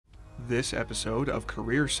This episode of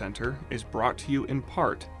Career Center is brought to you in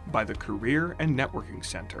part by the Career and Networking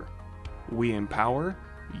Center. We empower,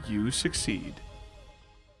 you succeed.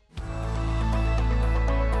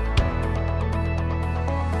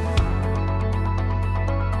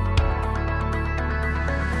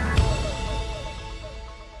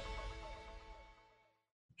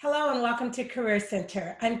 Hello and welcome to Career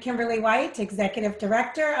Center. I'm Kimberly White, Executive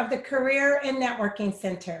Director of the Career and Networking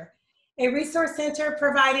Center, a resource center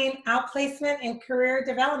providing outplacement and career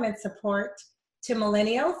development support to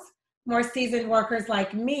millennials, more seasoned workers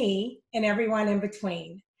like me, and everyone in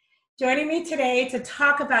between. Joining me today to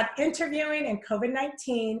talk about interviewing and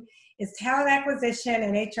COVID-19 is talent acquisition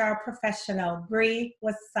and HR professional, Bree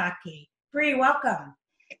Wasaki. Bree, welcome.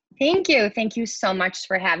 Thank you. Thank you so much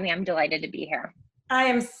for having me. I'm delighted to be here. I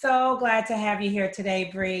am so glad to have you here today,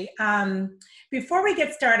 Bree. Before we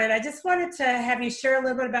get started, I just wanted to have you share a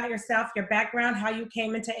little bit about yourself, your background, how you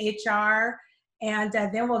came into HR, and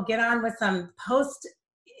then we'll get on with some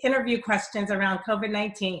post-interview questions around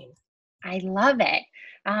COVID-19. I love it.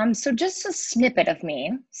 So just a snippet of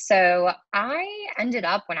me. So I ended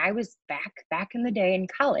up, when I was back in the day in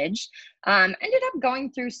college, ended up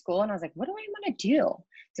going through school and I was like, what do I want to do?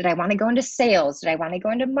 Did I want to go into sales? Did I want to go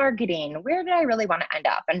into marketing? Where did I really want to end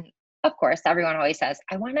up? And of course, everyone always says,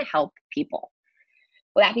 I want to help people.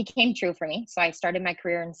 Well, that became true for me. So I started my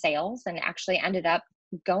career in sales and actually ended up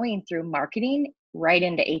going through marketing right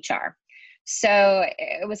into HR. So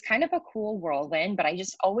it was kind of a cool whirlwind, but I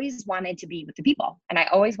just always wanted to be with the people. And I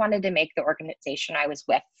always wanted to make the organization I was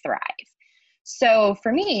with thrive. So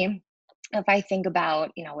for me, if I think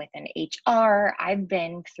about, within HR, I've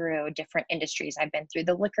been through different industries. I've been through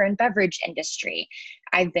the liquor and beverage industry.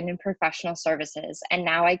 I've been in professional services. And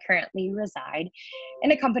now I currently reside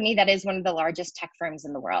in a company that is one of the largest tech firms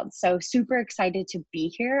in the world. So super excited to be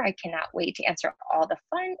here. I cannot wait to answer all the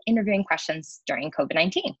fun interviewing questions during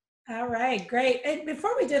COVID-19. All right, great. And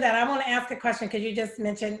before we do that, I want to ask a question because you just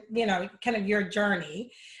mentioned, kind of your journey.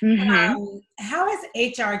 Mm-hmm. How has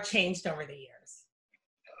HR changed over the years?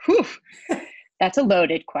 Whew. That's a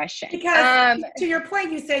loaded question. Because to your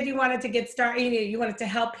point, you said you wanted to get started, you wanted to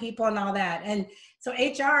help people and all that. And so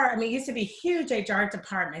HR, it used to be huge HR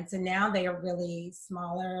departments, and now they are really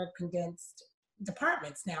smaller, condensed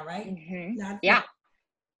departments now, right? Mm-hmm.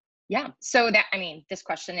 Yeah. So this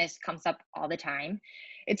question comes up all the time.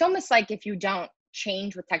 It's almost like if you don't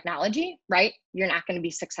change with technology, right, you're not going to be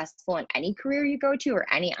successful in any career you go to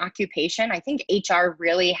or any occupation. I think HR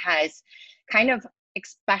really has kind of,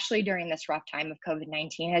 especially during this rough time of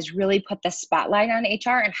COVID-19, has really put the spotlight on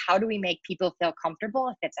HR and how do we make people feel comfortable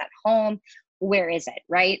if it's at home, where is it,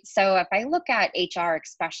 right? So if I look at HR,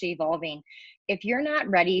 especially evolving, if you're not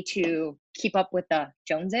ready to keep up with the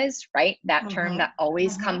Joneses, right, that term that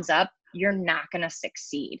always comes up, you're not going to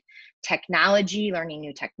succeed. Technology, learning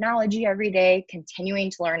new technology every day, continuing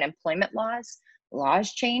to learn employment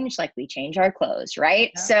laws change like we change our clothes,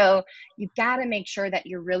 right? Yeah. So you've got to make sure that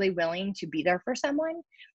you're really willing to be there for someone.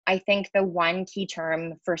 I think the one key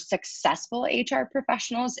term for successful HR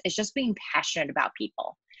professionals is just being passionate about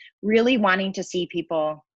people, really wanting to see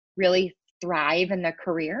people really thrive in their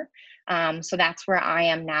career. So that's where I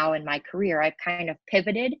am now in my career. I've kind of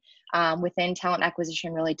pivoted within talent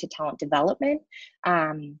acquisition really to talent development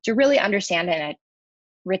to really understand and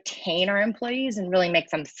retain our employees and really make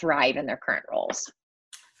them thrive in their current roles.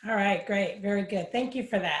 All right, great. Very good. Thank you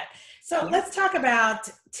for that. So let's talk about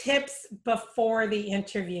tips before the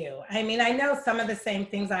interview. I know some of the same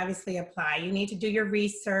things obviously apply. You need to do your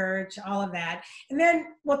research, all of that. And then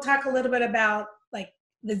we'll talk a little bit about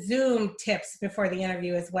the Zoom tips before the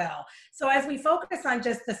interview as well. So as we focus on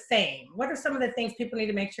just the same, what are some of the things people need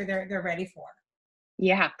to make sure they're ready for?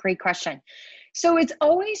 Yeah, great question. So it's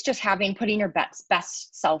always just putting your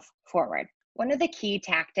best self forward. One of the key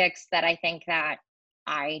tactics that I think that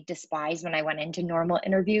I despise when I went into normal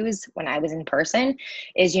interviews when I was in person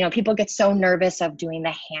is, people get so nervous of doing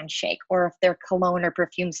the handshake or if their cologne or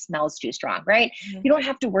perfume smells too strong, right? Mm-hmm. You don't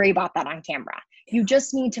have to worry about that on camera. You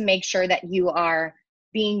just need to make sure that you are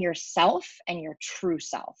being yourself and your true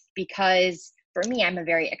self, because for me, I'm a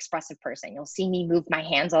very expressive person. You'll see me move my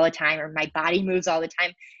hands all the time or my body moves all the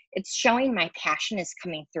time. It's showing my passion is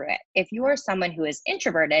coming through it. If you are someone who is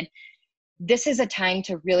introverted, this is a time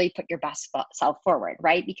to really put your best self forward,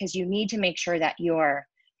 right? Because you need to make sure that you're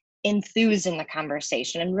enthused in the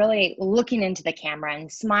conversation and really looking into the camera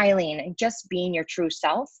and smiling and just being your true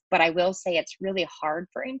self. But I will say it's really hard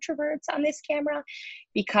for introverts on this camera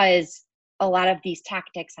because a lot of these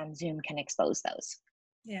tactics on Zoom can expose those.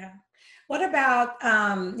 Yeah. What about,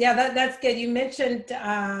 that's good. You mentioned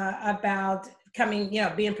about coming,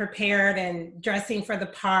 being prepared and dressing for the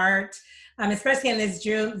part, especially in this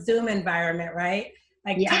Zoom environment, right?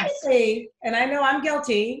 Like Yes. typically, and I know I'm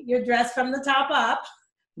guilty, you're dressed from the top up,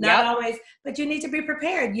 not Yep. always, but you need to be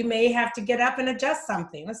prepared. You may have to get up and adjust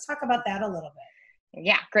something. Let's talk about that a little bit.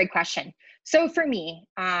 Yeah, great question. So for me,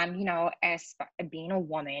 as being a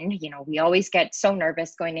woman, we always get so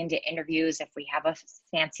nervous going into interviews if we have a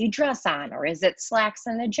fancy dress on, or is it slacks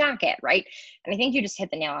and a jacket, right? And I think you just hit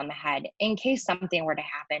the nail on the head. In case something were to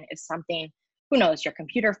happen, if something, who knows, your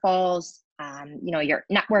computer falls, your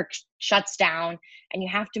network shuts down and you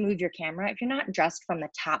have to move your camera. If you're not dressed from the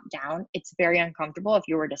top down, it's very uncomfortable if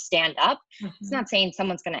you were to stand up. Mm-hmm. It's not saying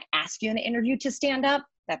someone's going to ask you in the interview to stand up.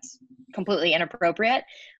 That's completely inappropriate.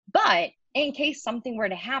 But in case something were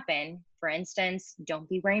to happen, for instance, don't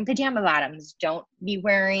be wearing pajama bottoms. Don't be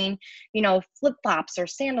wearing, flip-flops or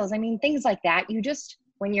sandals. I mean, things like that.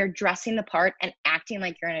 When you're dressing the part and acting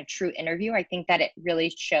like you're in a true interview, I think that it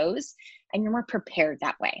really shows and you're more prepared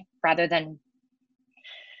that way rather than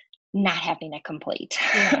not having it complete.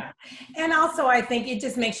 Yeah. And also I think it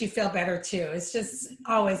just makes you feel better too. It's just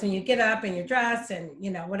always when you get up and you're dressed and,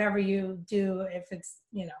 whatever you do, if it's,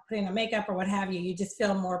 putting on makeup or what have you, you just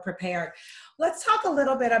feel more prepared. Let's talk a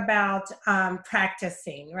little bit about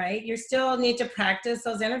practicing, right? You still need to practice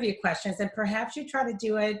those interview questions and perhaps you try to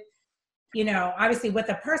do it, obviously with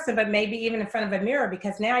a person, but maybe even in front of a mirror,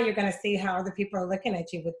 because now you're going to see how other people are looking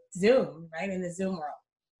at you with Zoom, right? In the Zoom world.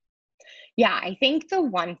 Yeah, I think the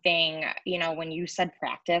one thing, when you said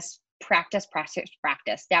practice,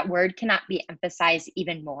 that word cannot be emphasized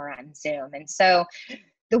even more on Zoom. And so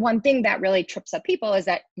the one thing that really trips up people is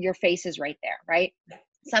that your face is right there, right?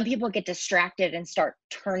 Some people get distracted and start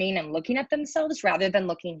turning and looking at themselves rather than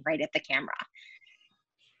looking right at the camera.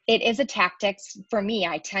 It is a tactic for me.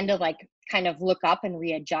 I tend to kind of look up and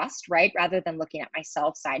readjust, right? Rather than looking at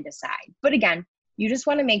myself side to side. But again, you just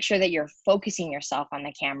want to make sure that you're focusing yourself on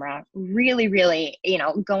the camera, really, really,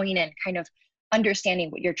 going and kind of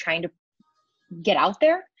understanding what you're trying to get out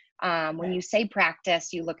there. When you say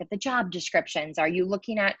practice, you look at the job descriptions. Are you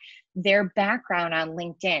looking at their background on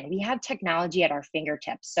LinkedIn? We have technology at our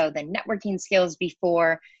fingertips. So the networking skills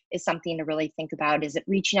before is something to really think about. Is it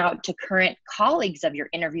reaching out to current colleagues of your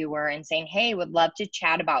interviewer and saying, hey, would love to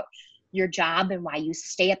chat about your job and why you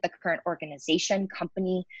stay at the current organization,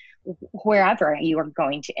 company, wherever you are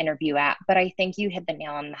going to interview at. But I think you hit the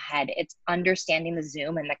nail on the head. It's understanding the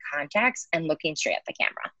Zoom and the context and looking straight at the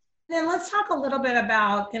camera. Then let's talk a little bit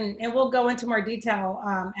about, and we'll go into more detail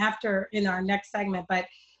after in our next segment, but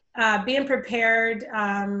being prepared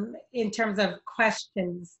in terms of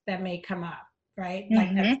questions that may come up, right?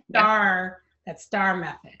 Like that STAR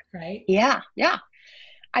method, right? Yeah.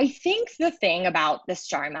 I think the thing about the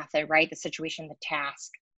STAR method, right? The situation, the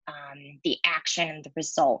task, the action and the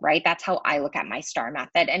result, right? That's how I look at my STAR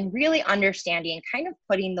method, and really understanding, kind of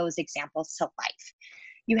putting those examples to life.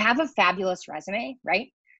 You have a fabulous resume, right?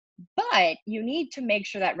 But you need to make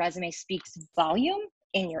sure that resume speaks volume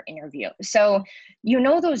in your interview. So,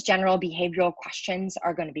 those general behavioral questions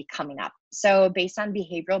are going to be coming up. So based on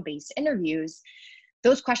behavioral based interviews,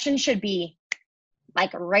 those questions should be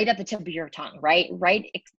right at the tip of your tongue, right?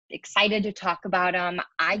 Excited to talk about them.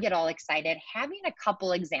 I get all excited having a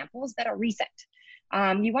couple examples that are recent.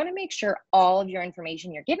 You want to make sure all of your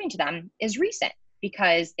information you're giving to them is recent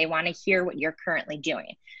because they want to hear what you're currently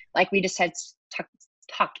doing. Like we just had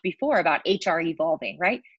talked before about HR evolving,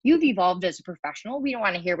 right? You've evolved as a professional. We don't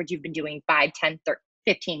want to hear what you've been doing 5, 10,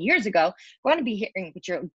 15 years ago. We want to be hearing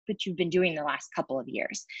what you've been doing the last couple of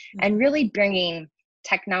years, and really bringing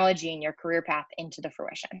technology in your career path into the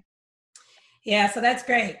fruition. Yeah, so that's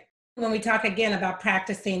great. When we talk again about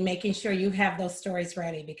practicing, making sure you have those stories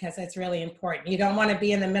ready, because that's really important. You don't want to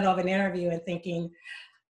be in the middle of an interview and thinking,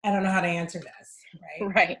 I don't know how to answer this,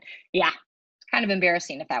 right? Right. Yeah. It's kind of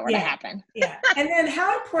embarrassing if that were to happen. Yeah. And then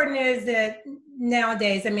how important is it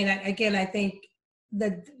nowadays? I mean, again, I think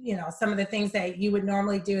some of the things that you would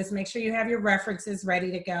normally do is make sure you have your references ready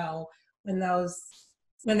to go when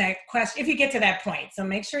that question, if you get to that point. So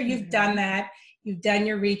make sure you've done that. You've done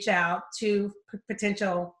your reach out to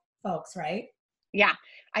potential folks, right? Yeah.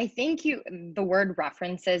 I think the word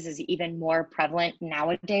references is even more prevalent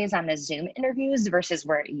nowadays on the Zoom interviews versus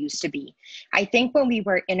where it used to be. I think when we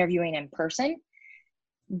were interviewing in person,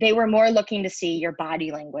 they were more looking to see your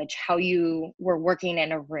body language, how you were working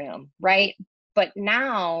in a room, right? But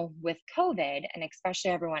now with COVID, and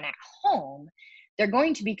especially everyone at home, they're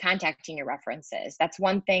going to be contacting your references. That's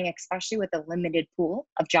one thing, especially with a limited pool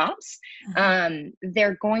of jobs.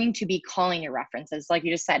 They're going to be calling your references. Like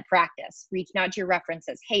you just said, practice, reaching out to your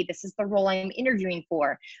references. Hey, this is the role I'm interviewing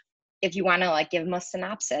for. if you want to like give them a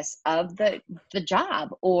synopsis of the job,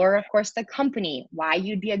 or of course the company, why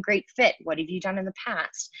you'd be a great fit, what have you done in the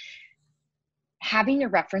past. Having your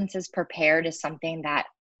references prepared is something that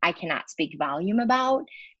I cannot speak volume about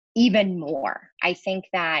even more. I think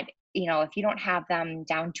that, if you don't have them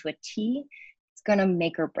down to a T, it's going to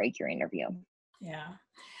make or break your interview. Yeah,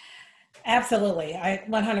 absolutely. I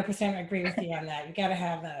 100% agree with you on that. You got to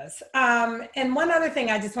have those. And one other thing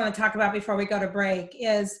I just want to talk about before we go to break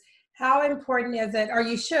is how important is it, or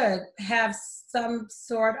you should have some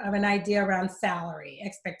sort of an idea around salary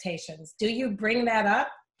expectations. Do you bring that up?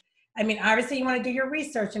 I mean, obviously you want to do your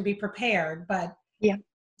research and be prepared, but yeah,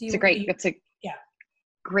 it's a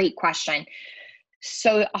great question.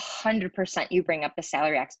 So 100% you bring up the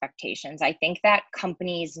salary expectations. I think that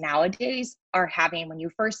companies nowadays are having, when you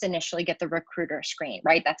first initially get the recruiter screen,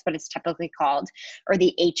 right? That's what it's typically called, or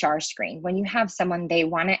the HR screen. When you have someone, they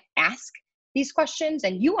want to ask these questions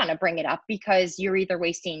and you want to bring it up because you're either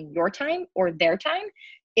wasting your time or their time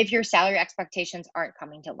if your salary expectations aren't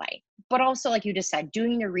coming to light. But also, like you just said,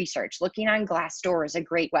 doing your research, looking on Glassdoor is a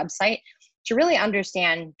great website to really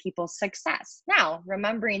understand people's success. Now,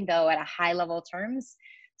 remembering though, at a high level terms,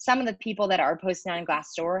 some of the people that are posting on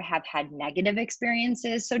Glassdoor have had negative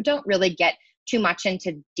experiences. So don't really get too much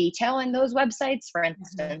into detail in those websites, for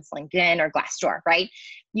instance, LinkedIn or Glassdoor, right?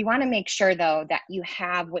 You want to make sure though that you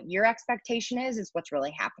have what your expectation is what's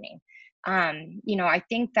really happening. I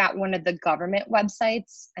think that one of the government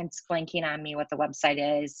websites, and it's blanking on me what the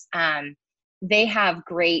website is, they have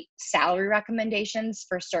great salary recommendations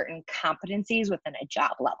for certain competencies within a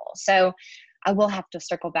job level. So I will have to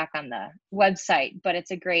circle back on the website, but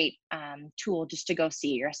it's a great tool just to go see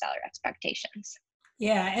your salary expectations.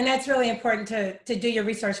 Yeah, and that's really important to do your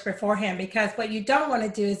research beforehand, because what you don't want to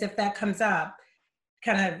do is, if that comes up,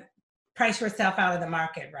 kind of price yourself out of the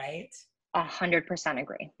market, right? 100%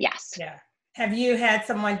 agree. Yes. Yeah. Have you had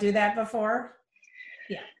someone do that before?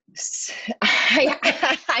 Yeah.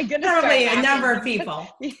 I'm gonna probably a number of people.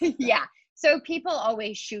 Yeah. So people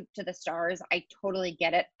always shoot to the stars. I totally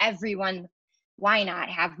get it. Everyone, why not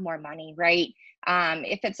have more money, right?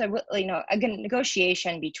 If it's a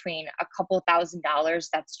negotiation between a couple $1,000s,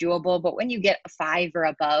 that's doable. But when you get a 5 or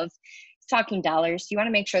above, talking dollars, you want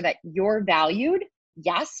to make sure that you're valued.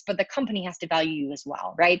 Yes, but the company has to value you as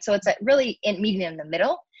well, right? So it's really meeting in the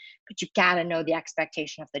middle. But you got to know the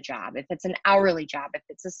expectation of the job. If it's an hourly job, if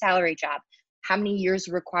it's a salary job, how many years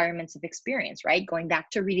of requirements of experience, right? Going back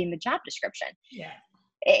to reading the job description. Yeah.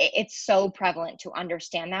 It's so prevalent to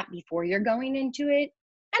understand that before you're going into it.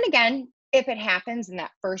 And again, if it happens in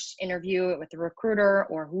that first interview with the recruiter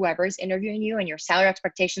or whoever is interviewing you and your salary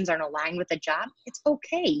expectations aren't aligned with the job, it's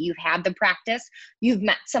okay. You've had the practice. You've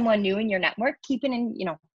met someone new in your network, keeping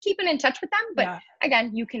in touch with them. But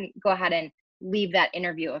again, you can go ahead and leave that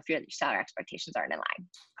interview if your salary expectations aren't in line.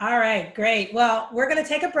 All right, great. Well, we're going to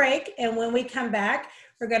take a break. And when we come back,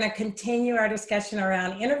 we're going to continue our discussion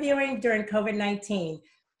around interviewing during COVID-19.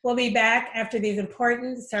 We'll be back after these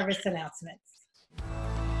important service announcements.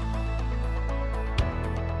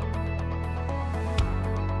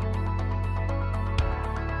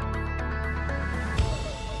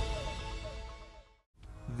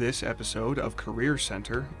 This episode of Career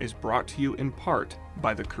Center is brought to you in part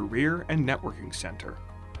by the Career and Networking Center.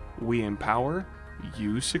 We empower,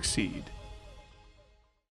 you succeed.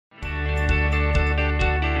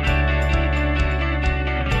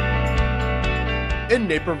 In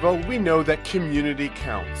Naperville, we know that community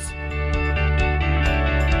counts.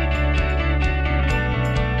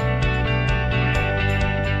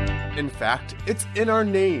 In fact, it's in our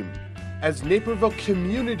name. As Naperville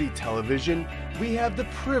Community Television, we have the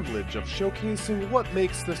privilege of showcasing what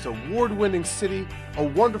makes this award-winning city a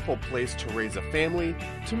wonderful place to raise a family,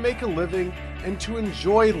 to make a living, and to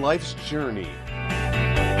enjoy life's journey.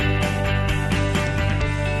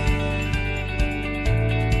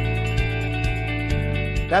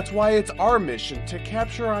 That's why it's our mission to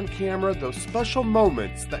capture on camera those special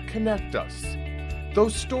moments that connect us.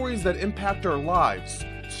 Those stories that impact our lives,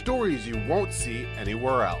 stories you won't see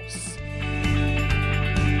anywhere else.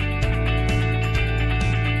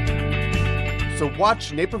 So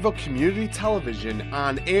watch Naperville Community Television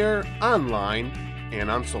on air, online, and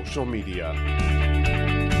on social media.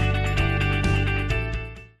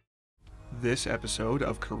 This episode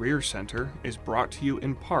of Career Center is brought to you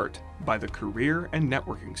in part by the Career and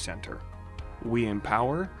Networking Center. We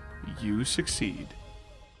empower, you succeed.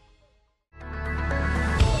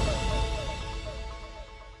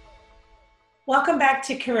 Welcome back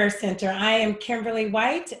to Career Center. I am Kimberly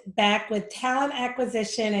White, back with talent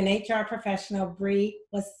acquisition and HR professional Bree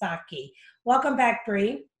Wasaki. Welcome back,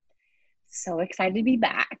 Bree. So excited to be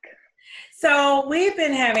back. So we've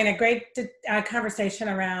been having a great conversation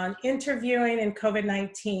around interviewing and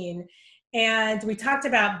COVID-19. And we talked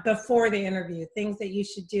about before the interview, things that you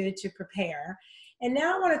should do to prepare. And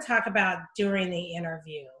now I want to talk about during the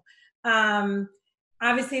interview.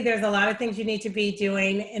 Obviously, there's a lot of things you need to be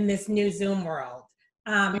doing in this new Zoom world.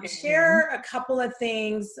 Share a couple of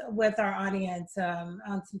things with our audience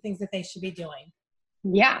on some things that they should be doing.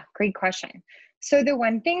 Yeah, great question. So the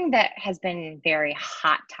one thing that has been very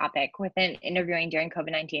hot topic within interviewing during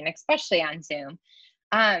COVID-19, especially on Zoom,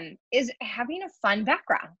 is having a fun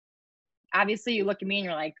background. Obviously, you look at me and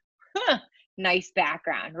you're like, nice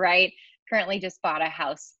background, right? Currently just bought a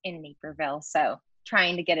house in Naperville, so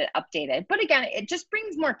trying to get it updated. But again, it just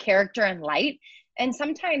brings more character and light. And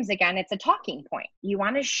sometimes, again, it's a talking point. You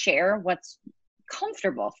want to share what's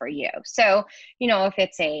comfortable for you. So, if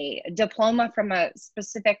it's a diploma from a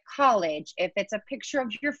specific college, if it's a picture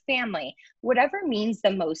of your family, whatever means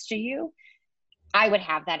the most to you, I would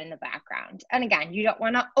have that in the background. And again, you don't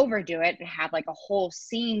want to overdo it and have like a whole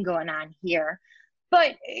scene going on here.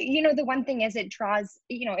 But, the one thing is it draws,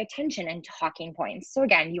 attention and talking points. So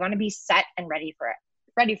again, you want to be set and ready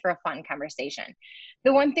for a fun conversation.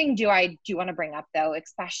 The one thing I do want to bring up though,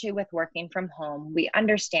 especially with working from home, we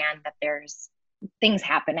understand that there's things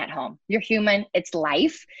happen at home. You're human, it's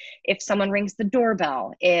life. If someone rings the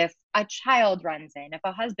doorbell, if a child runs in, if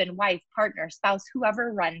a husband, wife, partner, spouse,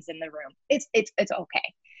 whoever runs in the room, it's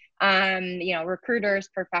okay. Recruiters,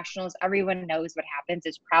 professionals, everyone knows what happens.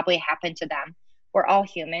 It's probably happened to them. We're all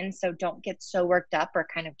humans, so don't get so worked up or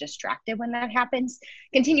kind of distracted when that happens.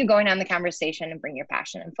 Continue going on the conversation and bring your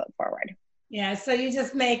passion and foot forward. Yeah, so you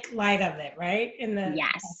just make light of it, right? In the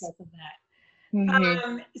process of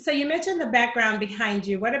that. So you mentioned the background behind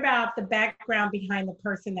you. What about the background behind the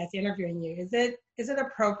person that's interviewing you? Is it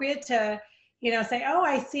appropriate to, say, oh,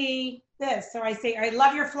 I see this, or I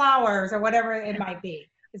love your flowers, or whatever it might be?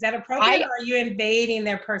 Is that appropriate, or are you invading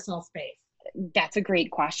their personal space? That's a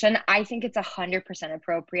great question. I think it's 100%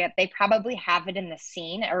 appropriate. They probably have it in the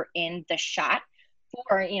scene or in the shot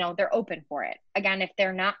for, they're open for it. Again, if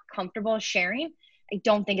they're not comfortable sharing, I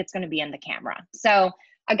don't think it's going to be in the camera. So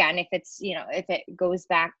again, if it's, if it goes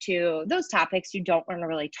back to those topics you don't want to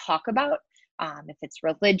really talk about, if it's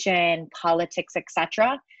religion, politics,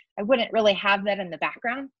 etc., I wouldn't really have that in the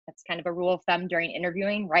background. That's kind of a rule of thumb during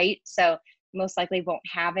interviewing, right? So most likely won't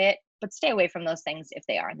have it, but stay away from those things if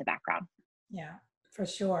they are in the background. Yeah, for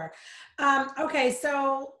sure. Okay,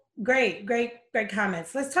 so great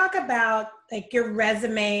comments. Let's talk about like your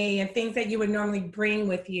resume and things that you would normally bring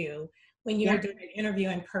with you when you're doing an interview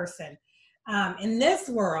in person. In this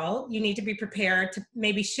world, you need to be prepared to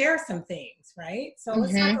maybe share some things, right? So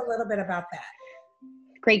let's talk a little bit about that.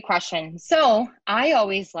 Great question. So I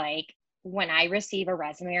always like when I receive a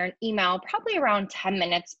resume or an email, probably around 10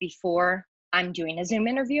 minutes before I'm doing a Zoom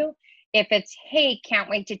interview. If it's, hey, can't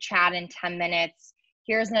wait to chat in 10 minutes.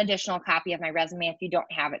 Here's an additional copy of my resume if you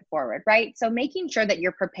don't have it forward, right? So making sure that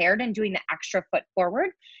you're prepared and doing the extra foot forward,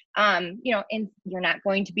 and you're not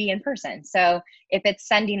going to be in person. So if it's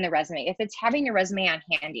sending the resume, if it's having your resume on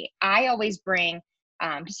handy, I always bring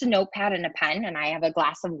just a notepad and a pen, and I have a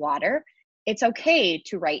glass of water. It's okay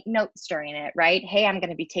to write notes during it, right? Hey, I'm going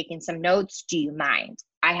to be taking some notes. Do you mind?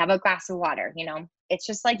 I have a glass of water, It's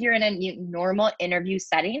just like you're in a normal interview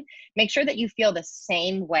setting. Make sure that you feel the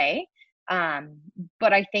same way.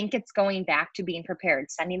 But I think it's going back to being prepared,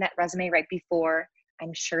 sending that resume right before.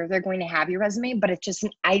 I'm sure they're going to have your resume, but it's just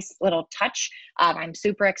an nice little touch. I'm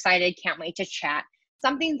super excited. Can't wait to chat.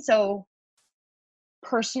 Something so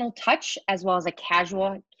personal touch as well as a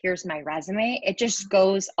casual, here's my resume. It just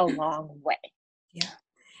goes a long way. Yeah.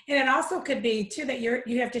 And it also could be too that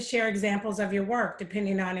you have to share examples of your work,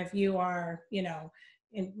 depending on if you are,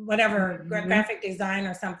 in whatever graphic design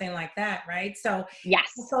or something like that, right? So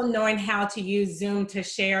yes, also knowing how to use Zoom to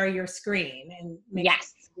share your screen and make sure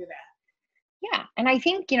you do that. Yeah, and I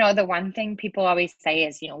think the one thing people always say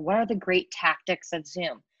is what are the great tactics of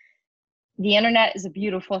Zoom? The internet is a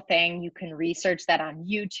beautiful thing. You can research that on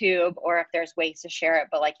YouTube or if there's ways to share it.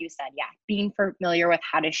 But like you said, being familiar with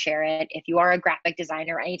how to share it. If you are a graphic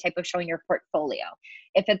designer, any type of showing your portfolio.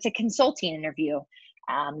 If it's a consulting interview,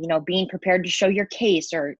 being prepared to show your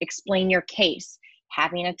case or explain your case,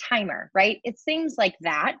 having a timer, right? It's things like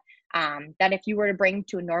that, that if you were to bring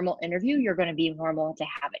to a normal interview, you're going to be normal to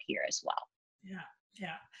have it here as well.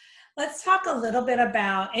 Yeah. Let's talk a little bit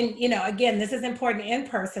about, and again, this is important in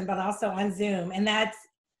person, but also on Zoom, and that's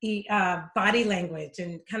the body language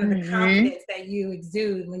and kind of the confidence that you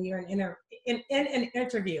exude when you're in an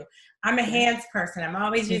interview. I'm a hands person. I'm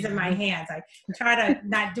always using my hands. I try to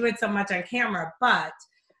not do it so much on camera, but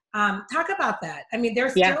Talk about that. I mean,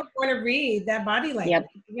 they're Yeah. still going to read that body language.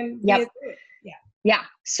 Yep. Yeah.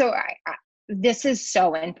 So this is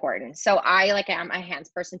so important. So I'm a hands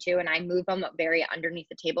person too, and I move them very underneath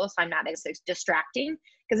the table, so I'm not as distracting.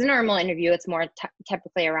 Because a normal interview, it's more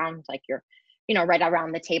typically around like your, right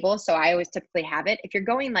around the table. So I always typically have it. If you're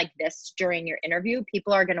going like this during your interview,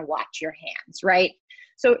 people are going to watch your hands, right?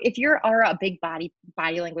 So if you are a big body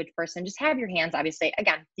language person, just have your hands, obviously,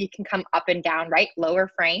 again, you can come up and down, right? Lower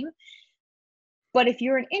frame. But if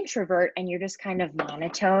you're an introvert and you're just kind of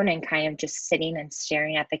monotone and kind of just sitting and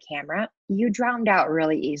staring at the camera, you drowned out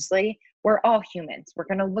really easily. We're all humans. We're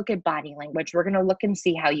going to look at body language. We're going to look and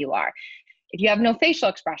see how you are. If you have no facial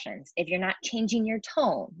expressions, if you're not changing your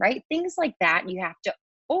tone, right? Things like that, you have to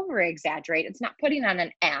over exaggerate. It's not putting on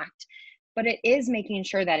an act, but it is making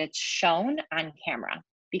sure that it's shown on camera.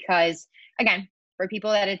 Because again, for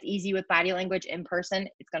people that it's easy with body language in person,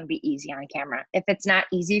 it's going to be easy on camera. If it's not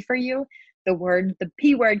easy for you, the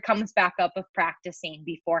P word comes back up of practicing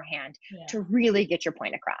beforehand to really get your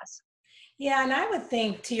point across. Yeah, and I would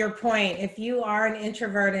think, to your point, if you are an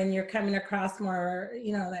introvert and you're coming across more,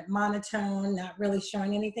 that monotone, not really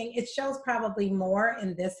showing anything, it shows probably more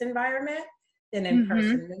in this environment than in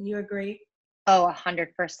person. Wouldn't you agree? Oh,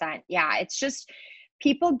 100%. Yeah, it's just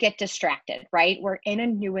people get distracted, right? We're in a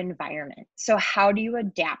new environment. So how do you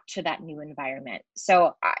adapt to that new environment?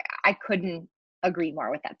 So I couldn't agree more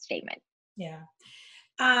with that statement. Yeah.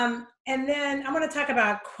 And then I want to talk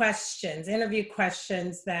about questions, interview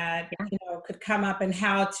questions that, could come up and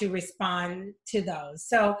how to respond to those.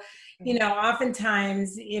 So,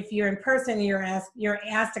 oftentimes if you're in person, you're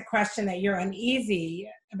asked a question that you're uneasy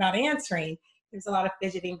about answering, there's a lot of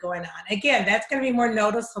fidgeting going on. Again, that's going to be more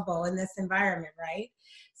noticeable in this environment, right?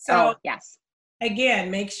 So yes. Again,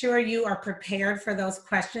 make sure you are prepared for those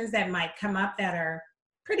questions that might come up that are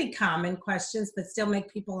pretty common questions, but still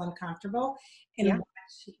make people uncomfortable, and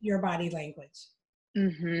watch your body language.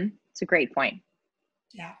 It's a great point.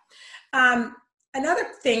 Yeah. Another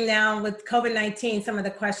thing now with COVID-19, some of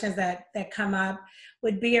the questions that come up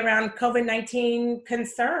would be around COVID-19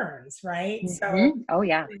 concerns, right? So,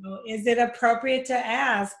 is it appropriate to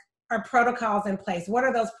ask, are protocols in place? What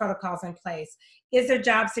are those protocols in place? Is there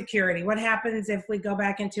job security? What happens if we go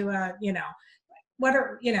back into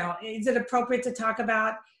is it appropriate to talk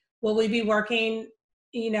about, will we be working,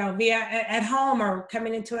 via at home or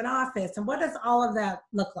coming into an office? And what does all of that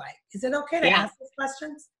look like? Is it okay to ask those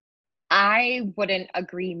questions? I wouldn't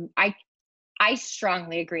agree. I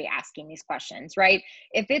strongly agree asking these questions, right?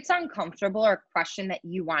 If it's uncomfortable or a question that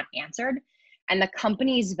you want answered and the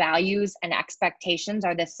company's values and expectations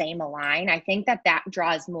are the same align, I think that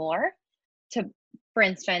draws more to, for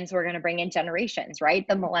instance, we're going to bring in generations, right?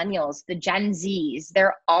 The millennials, the Gen Zs,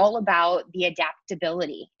 they're all about the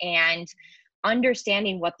adaptability and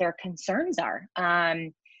understanding what their concerns are.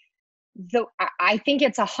 Though I think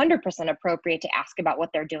it's 100% appropriate to ask about what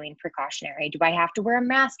they're doing precautionary. Do I have to wear a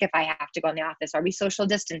mask if I have to go in the office? Are we social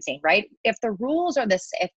distancing, right? If the rules are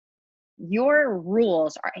if your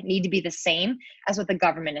rules need to be the same as what the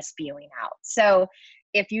government is spewing out. So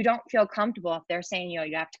if you don't feel comfortable, if they're saying, you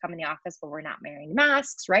have to come in the office, but we're not wearing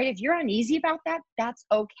masks, right? If you're uneasy about that, that's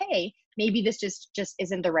okay. Maybe this just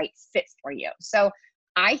isn't the right fit for you. So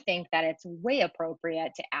I think that it's way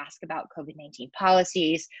appropriate to ask about COVID-19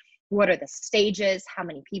 policies. What are the stages? How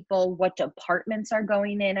many people? What departments are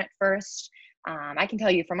going in at first? I can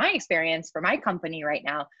tell you from my experience, for my company right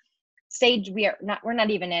now, we're not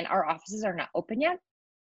even in, our offices are not open yet.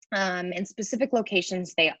 In specific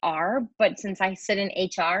locations they are, but since I sit in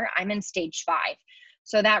HR, I'm in stage 5.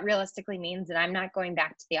 So that realistically means that I'm not going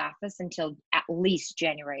back to the office until at least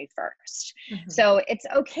January 1st. So it's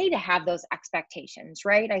okay to have those expectations,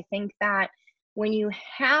 right? I think that when you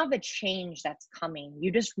have a change that's coming, you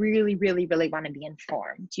just really, really, really want to be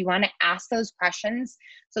informed. You want to ask those questions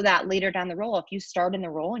so that later down the road, if you start in the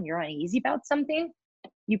role and you're uneasy about something,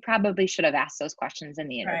 you probably should have asked those questions in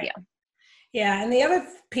the interview. Right. Yeah, and the other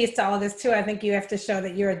piece to all of this too, I think you have to show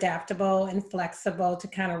that you're adaptable and flexible to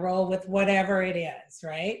kind of roll with whatever it is,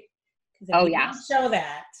 right? Don't show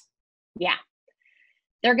that. Yeah.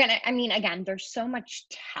 They're going to, again, there's so much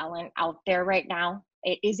talent out there right now.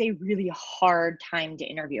 It is a really hard time to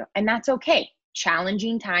interview, and that's okay.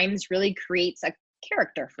 Challenging times really creates a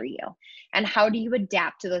character for you. And how do you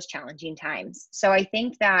adapt to those challenging times? So I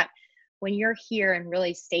think that when you're here and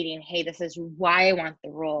really stating, hey, this is why I want the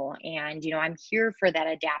role, and I'm here for that,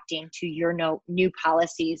 adapting to your new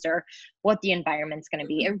policies or what the environment's going to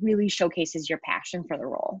be, it really showcases your passion for the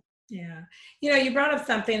role. Yeah. You brought up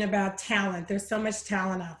something about talent. There's so much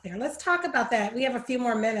talent out there. Let's talk about that. We have a few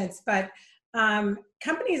more minutes, but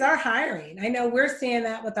companies are hiring. I know we're seeing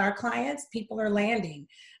that with our clients. People are landing.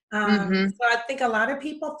 So I think a lot of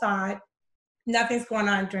people thought nothing's going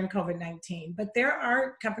on during COVID-19, but there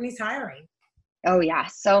are companies hiring. Oh, yeah.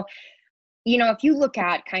 So, if you look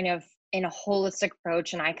at kind of in a holistic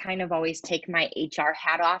approach, and I kind of always take my HR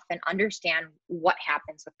hat off and understand what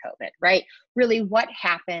happens with COVID, right? Really, what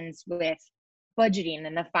happens with budgeting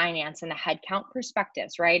and the finance and the headcount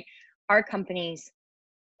perspectives, right? Are companies,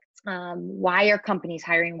 why are companies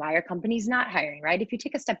hiring? Why are companies not hiring, right? If you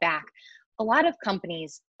take a step back, a lot of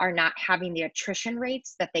companies are not having the attrition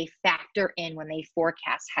rates that they factor in when they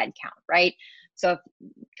forecast headcount, right? So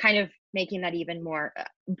kind of making that even more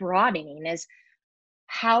broadening is,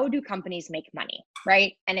 how do companies make money,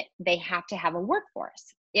 right? And they have to have a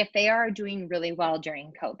workforce. If they are doing really well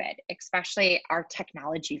during COVID, especially our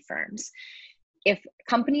technology firms, if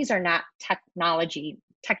companies are not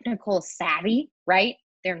technical savvy, right?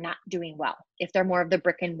 They're not doing well if they're more of the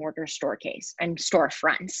brick and mortar store case and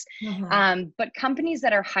storefronts. But companies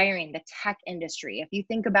that are hiring the tech industry, if you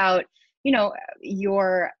think about,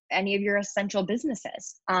 any of your essential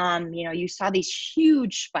businesses, you saw these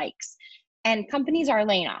huge spikes and companies are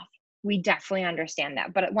laying off. We definitely understand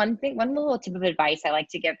that. But one little tip of advice I like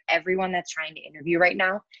to give everyone that's trying to interview right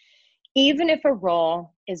now, even if a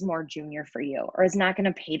role is more junior for you or is not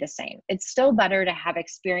going to pay the same, it's still better to have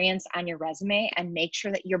experience on your resume and make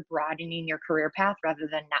sure that you're broadening your career path rather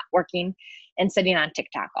than not working and sitting on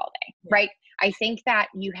TikTok all day, right? I think that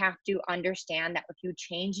you have to understand that if you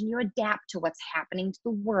change and you adapt to what's happening to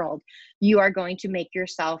the world, you are going to make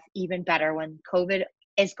yourself even better when COVID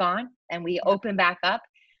is gone and we open back up.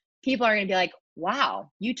 People are going to be like, wow,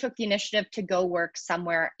 you took the initiative to go work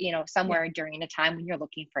somewhere during a time when you're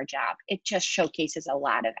looking for a job. It just showcases a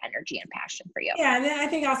lot of energy and passion for you. Yeah. And then I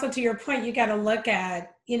think also to your point, you got to look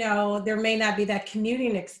at, there may not be that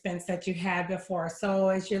commuting expense that you had before. So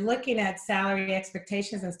as you're looking at salary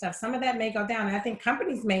expectations and stuff, some of that may go down. And I think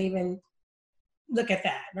companies may even look at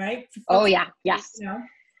that, right? Oh yeah. Yes.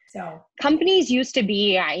 So companies used to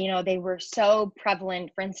be, they were so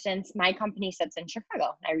prevalent. For instance, my company sits in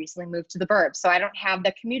Chicago. I recently moved to the burbs, so I don't have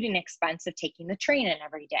the commuting expense of taking the train in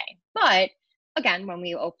every day. But again, when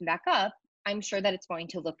we open back up, I'm sure that it's going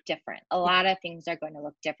to look different. A lot of things are going to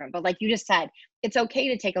look different. But like you just said, it's okay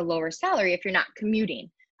to take a lower salary if you're not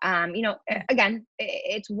commuting. Again,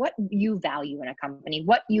 it's what you value in a company,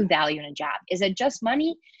 what you value in a job. Is it just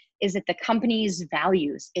money? Is it the company's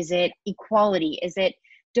values? Is it equality? Is it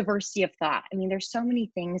diversity of thought? I mean, there's so many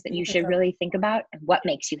things that you should really think about and what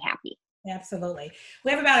makes you happy. Absolutely.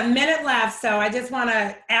 We have about a minute left. So I just want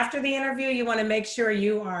to, after the interview, you want to make sure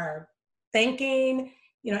you are thinking,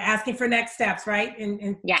 asking for next steps, right?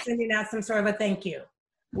 And sending out some sort of a thank you.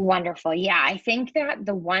 Wonderful. Yeah. I think that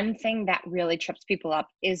the one thing that really trips people up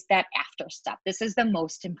is that after step. This is the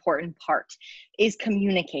most important part, is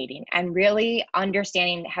communicating and really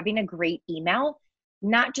understanding, having a great email,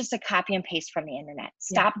 not just a copy and paste from the internet.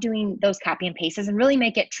 Stop doing those copy and pastes and really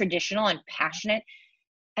make it traditional and passionate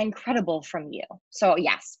and credible from you. So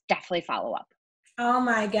yes, definitely follow up. Oh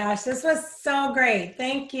my gosh, this was so great.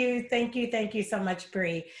 Thank you. Thank you. Thank you so much,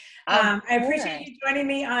 Bree. I appreciate you joining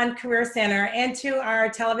me on Career Center. And to our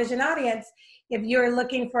television audience, if you're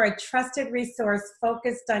looking for a trusted resource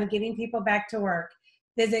focused on getting people back to work,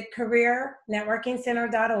 visit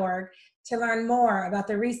careernetworkingcenter.org to learn more about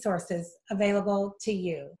the resources available to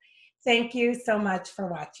you. Thank you so much for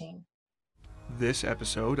watching. This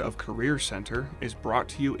episode of Career Center is brought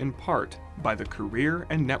to you in part by the Career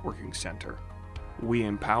and Networking Center. We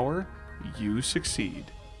empower, you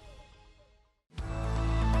succeed.